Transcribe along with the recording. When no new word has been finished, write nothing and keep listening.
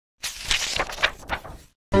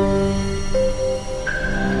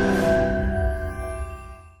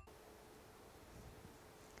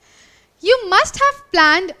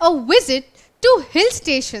planned a visit to hill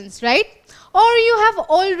stations, right? Or you have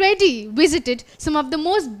already visited some of the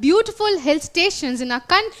most beautiful hill stations in our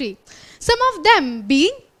country. Some of them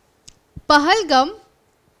being Pahalgam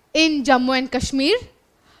in Jammu and Kashmir,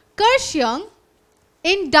 Kurseong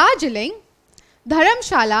in Darjeeling,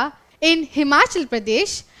 Dharamshala in Himachal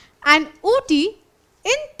Pradesh, and Ooty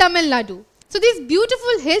in Tamil Nadu. So these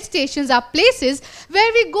beautiful hill stations are places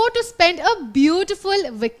where we go to spend a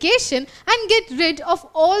beautiful vacation and get rid of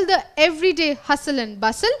all the everyday hustle and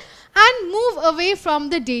bustle and move away from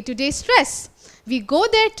the day-to-day stress. We go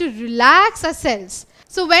there to relax ourselves.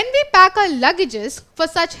 So when we pack our luggages for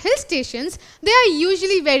such hill stations, they are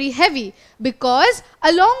usually very heavy because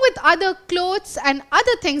along with other clothes and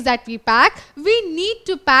other things that we pack, we need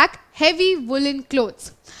to pack heavy woolen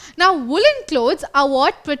clothes. Now woolen clothes are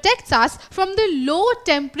what protects us from the low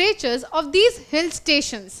temperatures of these hill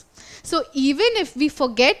stations. So even if we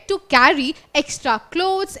forget to carry extra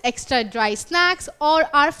clothes, extra dry snacks or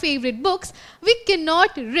our favorite books, we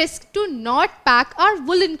cannot risk to not pack our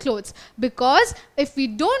woolen clothes, because if we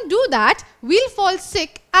don't do that, we'll fall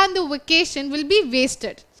sick and the vacation will be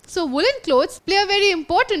wasted. So woolen clothes play a very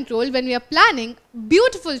important role when we are planning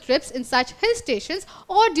beautiful trips in such hill stations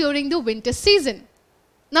or during the winter season.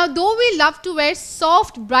 Now, though we love to wear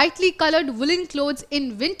soft, brightly colored woolen clothes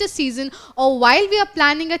in winter season or while we are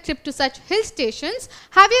planning a trip to such hill stations,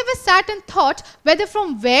 have you ever sat and thought whether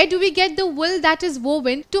from where do we get the wool that is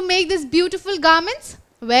woven to make these beautiful garments?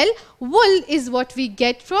 Well, wool is what we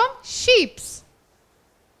get from sheep.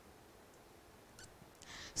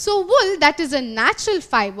 So wool, that is a natural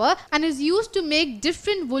fiber and is used to make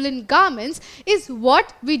different woolen garments, is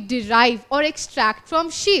what we derive or extract from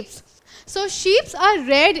sheep. So sheep are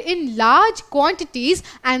reared in large quantities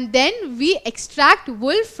and then we extract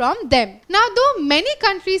wool from them. Now, though many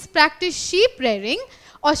countries practice sheep rearing,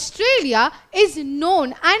 Australia is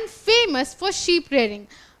known and famous for sheep rearing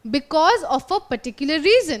because of a particular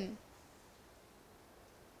reason.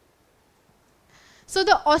 So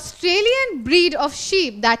the Australian breed of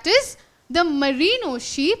sheep, that is the merino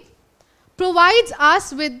sheep, provides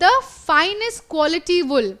us with the finest quality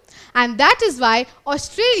wool, and that is why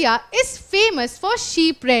Australia is famous for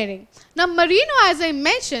sheep rearing. Now merino, as I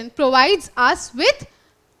mentioned, provides us with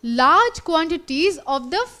large quantities of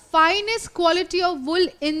the finest quality of wool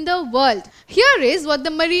in the world. Here is what the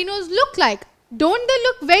merinos look like. Don't they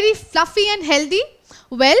look very fluffy and healthy?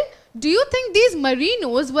 Well, do you think these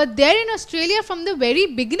merinos were there in Australia from the very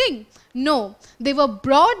beginning? No, they were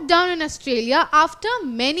brought down in Australia after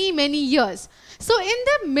many years. So in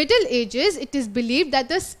the Middle Ages, it is believed that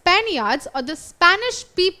the Spaniards or the Spanish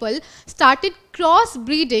people started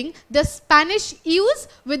crossbreeding the Spanish ewes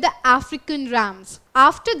with the African rams.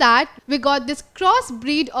 After that, we got this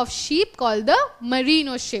crossbreed of sheep called the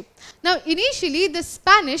merino sheep. Now initially, the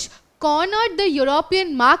Spanish cornered the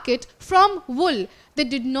European market from wool. They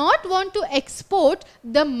did not want to export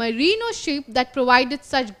the merino sheep that provided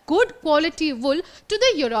such good quality wool to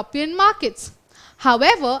the European markets.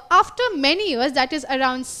 However, after many years, that is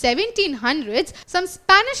around 1700s, some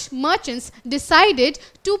Spanish merchants decided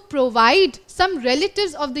to provide some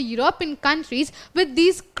relatives of the European countries with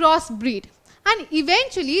these crossbreed. And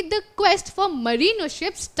eventually, the quest for merino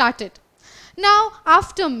sheep started. Now,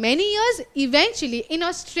 after many years, eventually in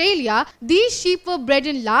Australia, these sheep were bred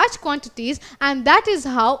in large quantities, and that is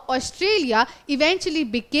how Australia eventually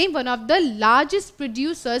became one of the largest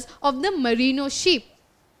producers of the merino sheep.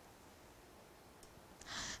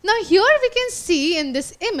 Now here we can see in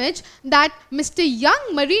this image that Mr. Young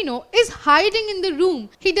Merino is hiding in the room.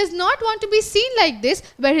 He does not want to be seen like this,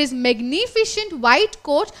 where his magnificent white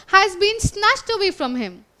coat has been snatched away from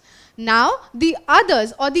him. Now the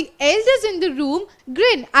others or the elders in the room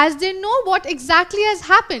grin as they know what exactly has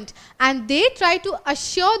happened, and they try to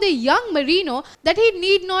assure the young Merino that he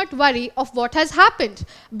need not worry of what has happened,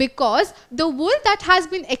 because the wool that has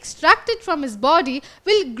been extracted from his body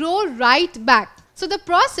will grow right back. So the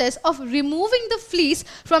process of removing the fleece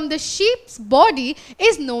from the sheep's body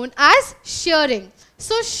is known as shearing.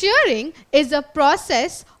 So shearing is a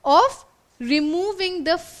process of removing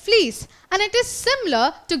the fleece, and it is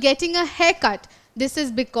similar to getting a haircut. This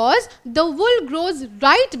is because the wool grows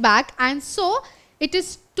right back, and so it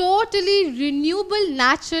is totally renewable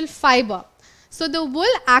natural fiber. So the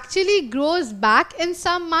wool actually grows back in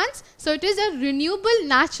some months, so it is a renewable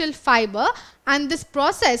natural fiber, and this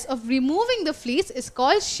process of removing the fleece is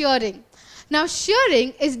called shearing. Now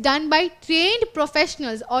shearing is done by trained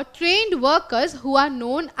professionals or trained workers who are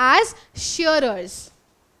known as shearers.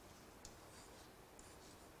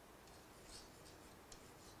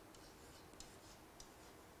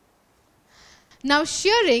 Now,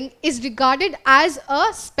 shearing is regarded as a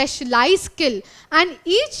specialized skill, and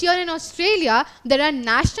each year in Australia, there are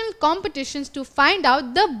national competitions to find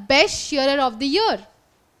out the best shearer of the year.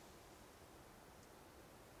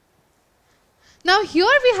 Now,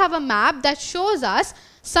 here we have a map that shows us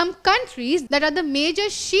some countries that are the major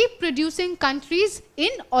sheep producing countries in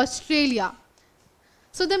Australia.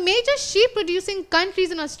 So, the major sheep producing countries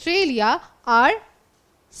in Australia are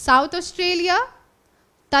South Australia,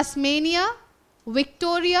 Tasmania,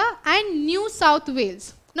 Victoria and New South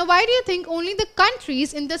Wales. Now, why do you think only the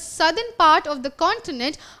countries in the southern part of the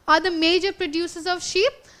continent are the major producers of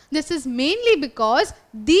sheep? This is mainly because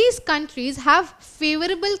these countries have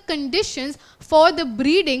favorable conditions for the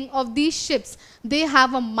breeding of these sheep. They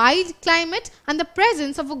have a mild climate and the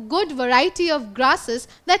presence of a good variety of grasses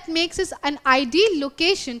that makes it an ideal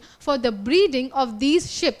location for the breeding of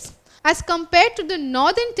these sheep. As compared to the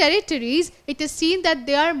northern territories, it is seen that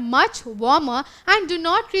they are much warmer and do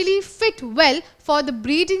not really fit well for the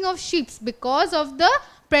breeding of sheep because of the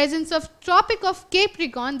presence of Tropic of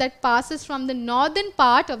Capricorn that passes from the northern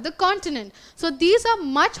part of the continent. So, these are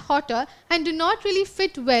much hotter and do not really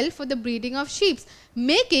fit well for the breeding of sheep,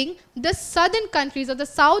 making the southern countries or the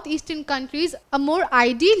southeastern countries a more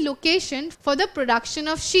ideal location for the production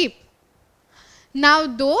of sheep. Now,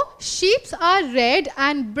 though sheep are reared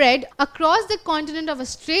and bred across the continent of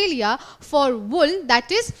Australia for wool,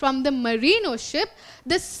 that is from the merino sheep,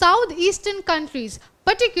 the southeastern countries,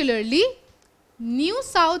 particularly New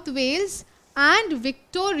South Wales and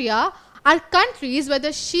Victoria, are countries where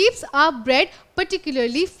the sheep are bred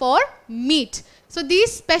particularly for meat. So,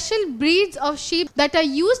 these special breeds of sheep that are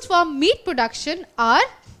used for meat production are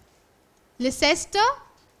Leicester,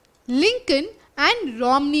 Lincoln and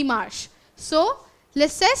Romney Marsh. So,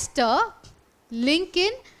 Leicester, Lincoln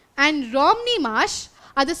and Romney Marsh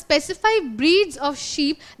are the specified breeds of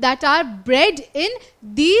sheep that are bred in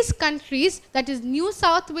these countries, that is New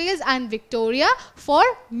South Wales and Victoria, for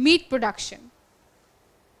meat production.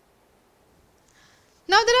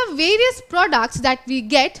 Now, there are various products that we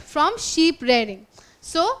get from sheep rearing.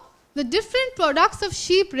 So, the different products of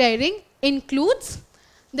sheep rearing includes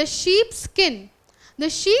the sheep skin. The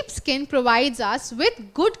sheep skin provides us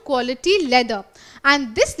with good quality leather,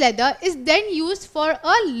 and this leather is then used for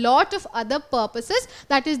a lot of other purposes,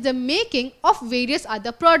 that is the making of various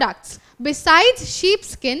other products. Besides sheep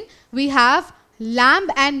skin, we have lamb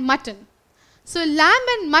and mutton. So, lamb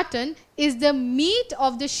and mutton is the meat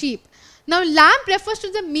of the sheep. Now, lamb refers to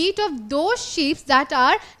the meat of those sheep that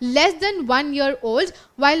are less than 1 year old,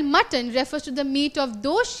 while mutton refers to the meat of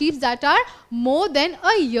those sheep that are more than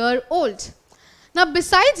a year old. Now,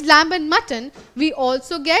 besides lamb and mutton, we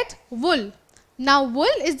also get wool. Now,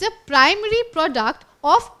 wool is the primary product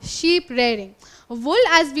of sheep rearing. Wool,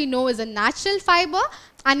 as we know, is a natural fiber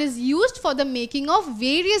and is used for the making of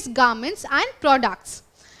various garments and products.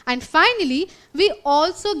 And finally, we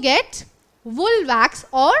also get wool wax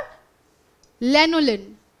or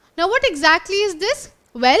lanolin. Now, what exactly is this?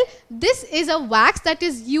 Well, this is a wax that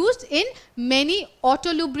is used in many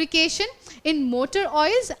auto lubrication, in motor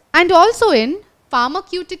oils and also in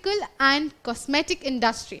pharmaceutical and cosmetic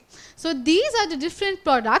industry. So, these are the different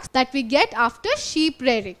products that we get after sheep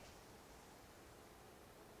rearing.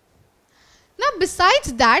 Now,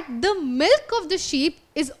 besides that, the milk of the sheep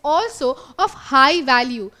is also of high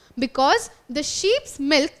value because the sheep's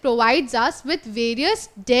milk provides us with various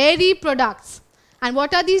dairy products. And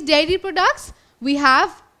what are these dairy products? We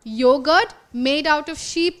have yogurt made out of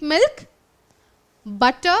sheep milk,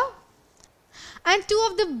 butter, and two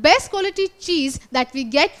of the best quality cheese that we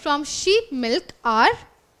get from sheep milk are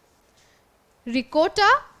ricotta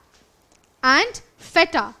and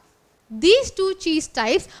feta. These two cheese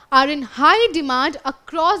types are in high demand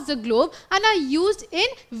across the globe and are used in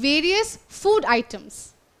various food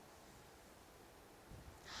items.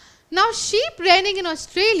 Now, sheep rearing in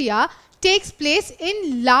Australia takes place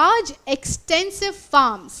in large, extensive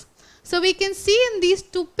farms. So, we can see in these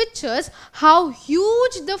two pictures how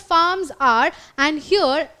huge the farms are, and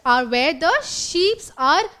here are where the sheep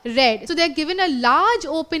are reared. So, they are given a large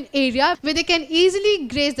open area where they can easily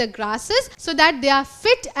graze the grasses so that they are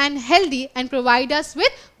fit and healthy and provide us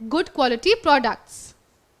with good quality products.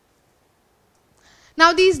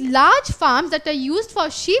 Now, these large farms that are used for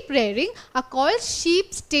sheep rearing are called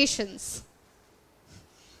sheep stations.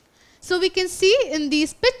 So, we can see in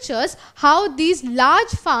these pictures how these large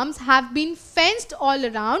farms have been fenced all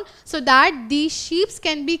around so that these sheep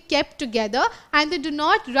can be kept together and they do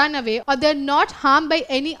not run away or they are not harmed by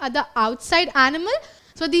any other outside animal.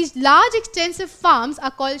 So, these large extensive farms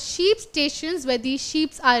are called sheep stations where these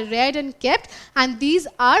sheep are reared and kept, and these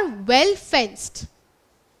are well fenced.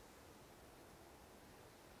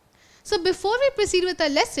 So before we proceed with our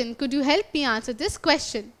lesson, could you help me answer this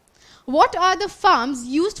question? What are the farms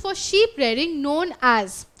used for sheep rearing known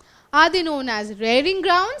as? Are they known as rearing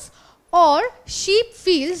grounds or sheep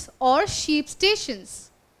fields or sheep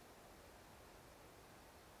stations?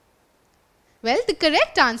 Well, the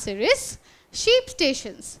correct answer is sheep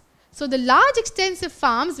stations. So the large extensive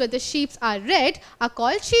farms where the sheep are reared are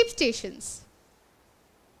called sheep stations.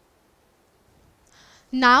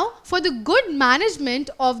 Now, for the good management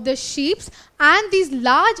of the sheep and these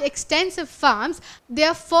large extensive farms, they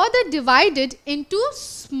are further divided into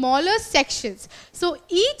smaller sections. So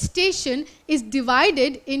each station is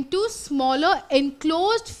divided into smaller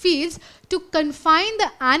enclosed fields to confine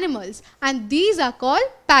the animals, and these are called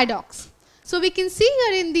paddocks. So we can see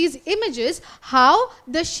here in these images how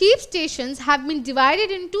the sheep stations have been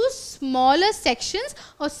divided into smaller sections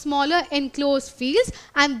or smaller enclosed fields,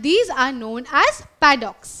 and these are known as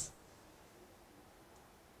paddocks.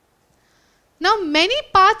 Now many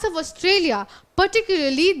parts of Australia,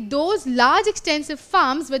 particularly those large extensive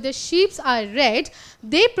farms where the sheep are reared,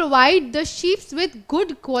 they provide the sheep with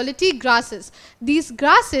good quality grasses. These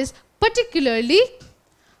grasses, particularly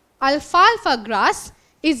alfalfa grass,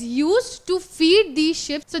 is used to feed these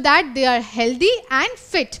sheep so that they are healthy and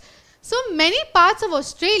fit. So many parts of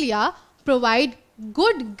Australia provide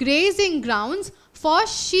good grazing grounds for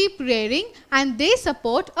sheep rearing, and they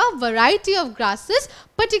support a variety of grasses,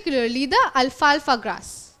 particularly the alfalfa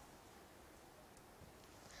grass.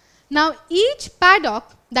 Now each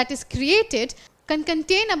paddock that is created can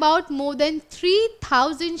contain about more than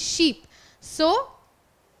 3,000 sheep. So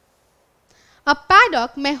a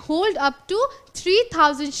paddock may hold up to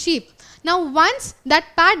 3,000 sheep. Now once that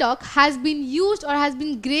paddock has been used or has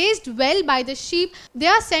been grazed well by the sheep, they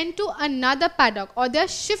are sent to another paddock or they are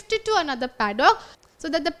shifted to another paddock, so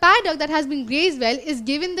that the paddock that has been grazed well is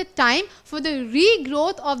given the time for the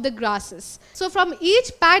regrowth of the grasses. So from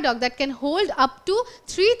each paddock that can hold up to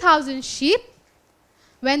 3,000 sheep,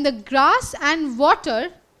 when the grass and water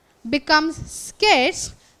becomes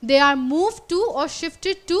scarce, they are moved to or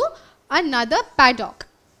shifted to another paddock.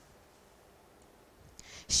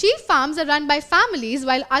 Sheep farms are run by families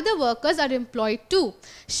while other workers are employed too.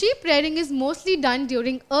 Sheep rearing is mostly done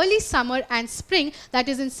during early summer and spring, that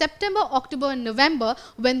is in September, October and November,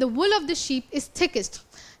 when the wool of the sheep is thickest.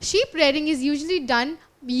 Sheep rearing is usually done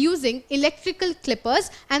using electrical clippers,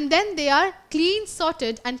 and then they are clean,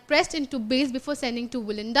 sorted and pressed into bales before sending to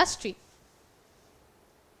wool industry.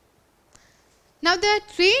 Now there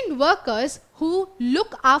are trained workers who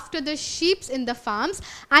look after the sheep in the farms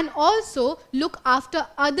and also look after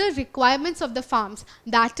other requirements of the farms.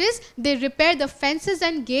 That is, they repair the fences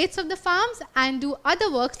and gates of the farms and do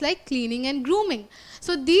other works like cleaning and grooming.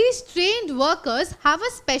 So these trained workers have a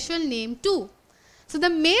special name too. So the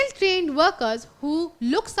male trained workers who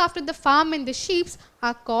looks after the farm and the sheep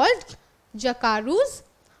are called jackaroos,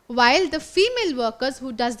 while the female workers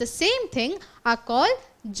who does the same thing are called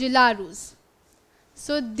jillaroos.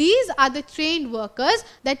 So these are the trained workers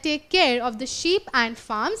that take care of the sheep and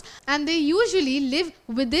farms, and they usually live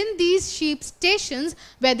within these sheep stations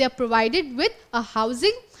where they are provided with a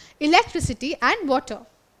housing, electricity and water.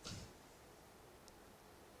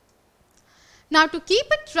 Now to keep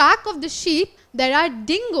a track of the sheep, there are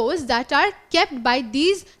dingoes that are kept by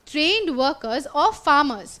these trained workers or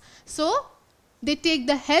farmers. So they take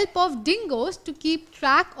the help of dingoes to keep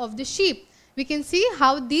track of the sheep. We can see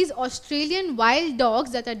how these Australian wild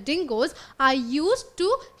dogs that are dingoes are used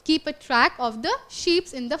to keep a track of the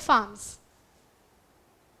sheep in the farms.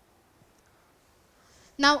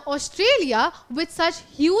 Now Australia, with such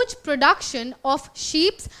huge production of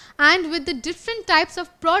sheep and with the different types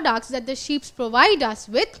of products that the sheep provide us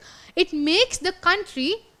with, it makes the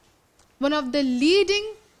country one of the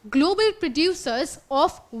leading global producers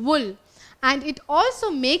of wool, and it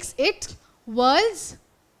also makes it world's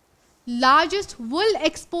largest wool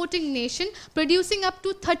exporting nation, producing up to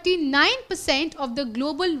 39% of the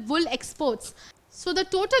global wool exports. So the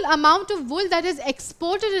total amount of wool that is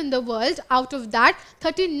exported in the world, out of that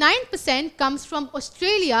 39% comes from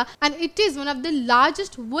Australia, and it is one of the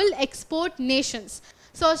largest wool export nations.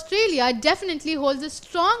 So Australia definitely holds a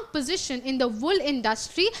strong position in the wool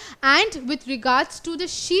industry and with regards to the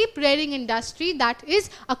sheep rearing industry that is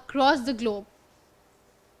across the globe.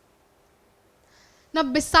 Now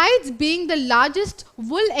besides being the largest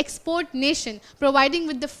wool export nation, providing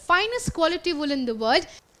with the finest quality wool in the world,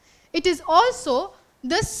 it is also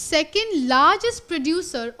the second largest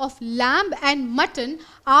producer of lamb and mutton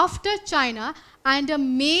after China and a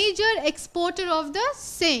major exporter of the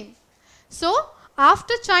same. So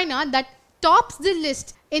after China, that tops the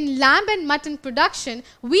list in lamb and mutton production,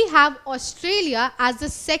 we have Australia as the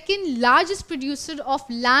second largest producer of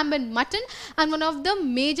lamb and mutton and one of the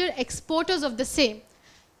major exporters of the same.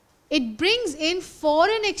 It brings in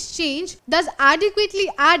foreign exchange, thus adequately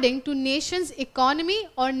adding to nation's economy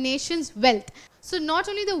or nation's wealth. So not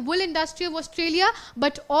only the wool industry of Australia,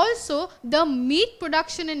 but also the meat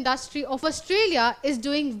production industry of Australia is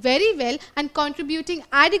doing very well and contributing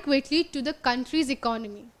adequately to the country's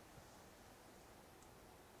economy.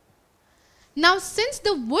 Now, since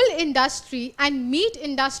the wool industry and meat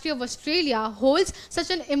industry of Australia holds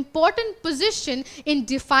such an important position in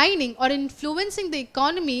defining or influencing the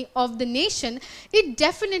economy of the nation, it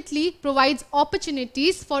definitely provides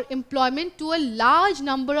opportunities for employment to a large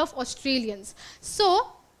number of Australians. So,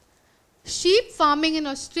 sheep farming in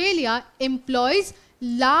Australia employs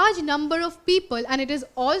large number of people, and it is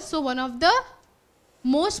also one of the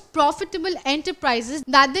most profitable enterprises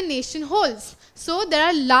that the nation holds. So there are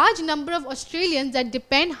a large number of Australians that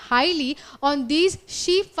depend highly on these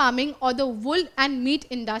sheep farming or the wool and meat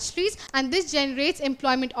industries, and this generates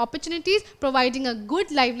employment opportunities, providing a good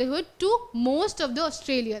livelihood to most of the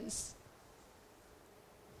Australians.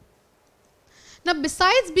 Now,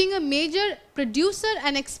 besides being a major producer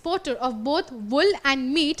and exporter of both wool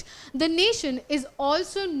and meat, the nation is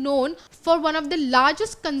also known for one of the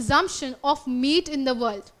largest consumption of meat in the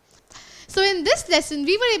world. So in this lesson,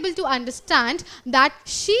 we were able to understand that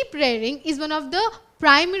sheep rearing is one of the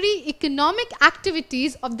primary economic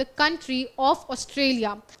activities of the country of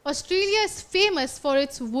Australia. Australia is famous for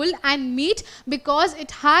its wool and meat because it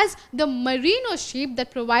has the merino sheep that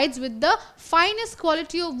provides with the finest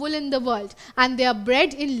quality of wool in the world, and they are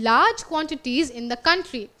bred in large quantities in the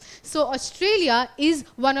country. So Australia is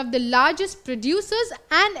one of the largest producers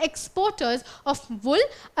and exporters of wool.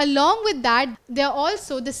 Along with that, they are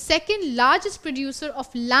also the second largest producer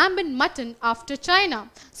of lamb and mutton after China.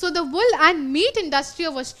 So the wool and meat industry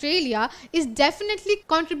of Australia is definitely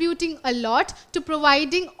contributing a lot to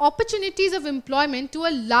providing opportunities of employment to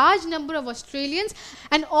a large number of Australians,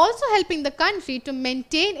 and also helping the country to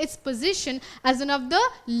maintain its position as one of the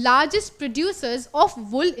largest producers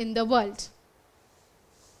of wool in the world.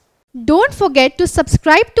 Don't forget to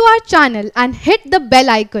subscribe to our channel and hit the bell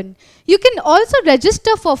icon. You can also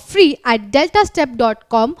register for free at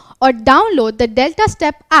DeltaStep.com or download the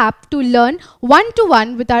DeltaStep app to learn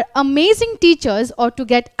one-to-one with our amazing teachers, or to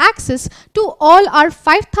get access to all our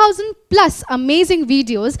 5,000 plus amazing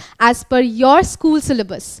videos as per your school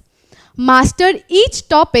syllabus. Master each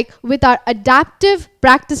topic with our adaptive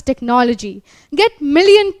practice technology. Get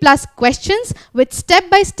million plus questions with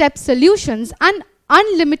step-by-step solutions and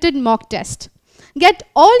unlimited mock test. Get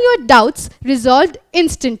all your doubts resolved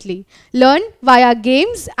instantly. Learn via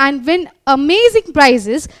games and win amazing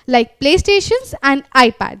prizes like PlayStations and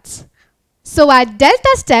iPads. So at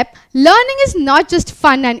DeltaStep, learning is not just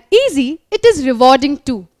fun and easy, it is rewarding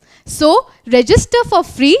too. So register for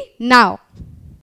free now.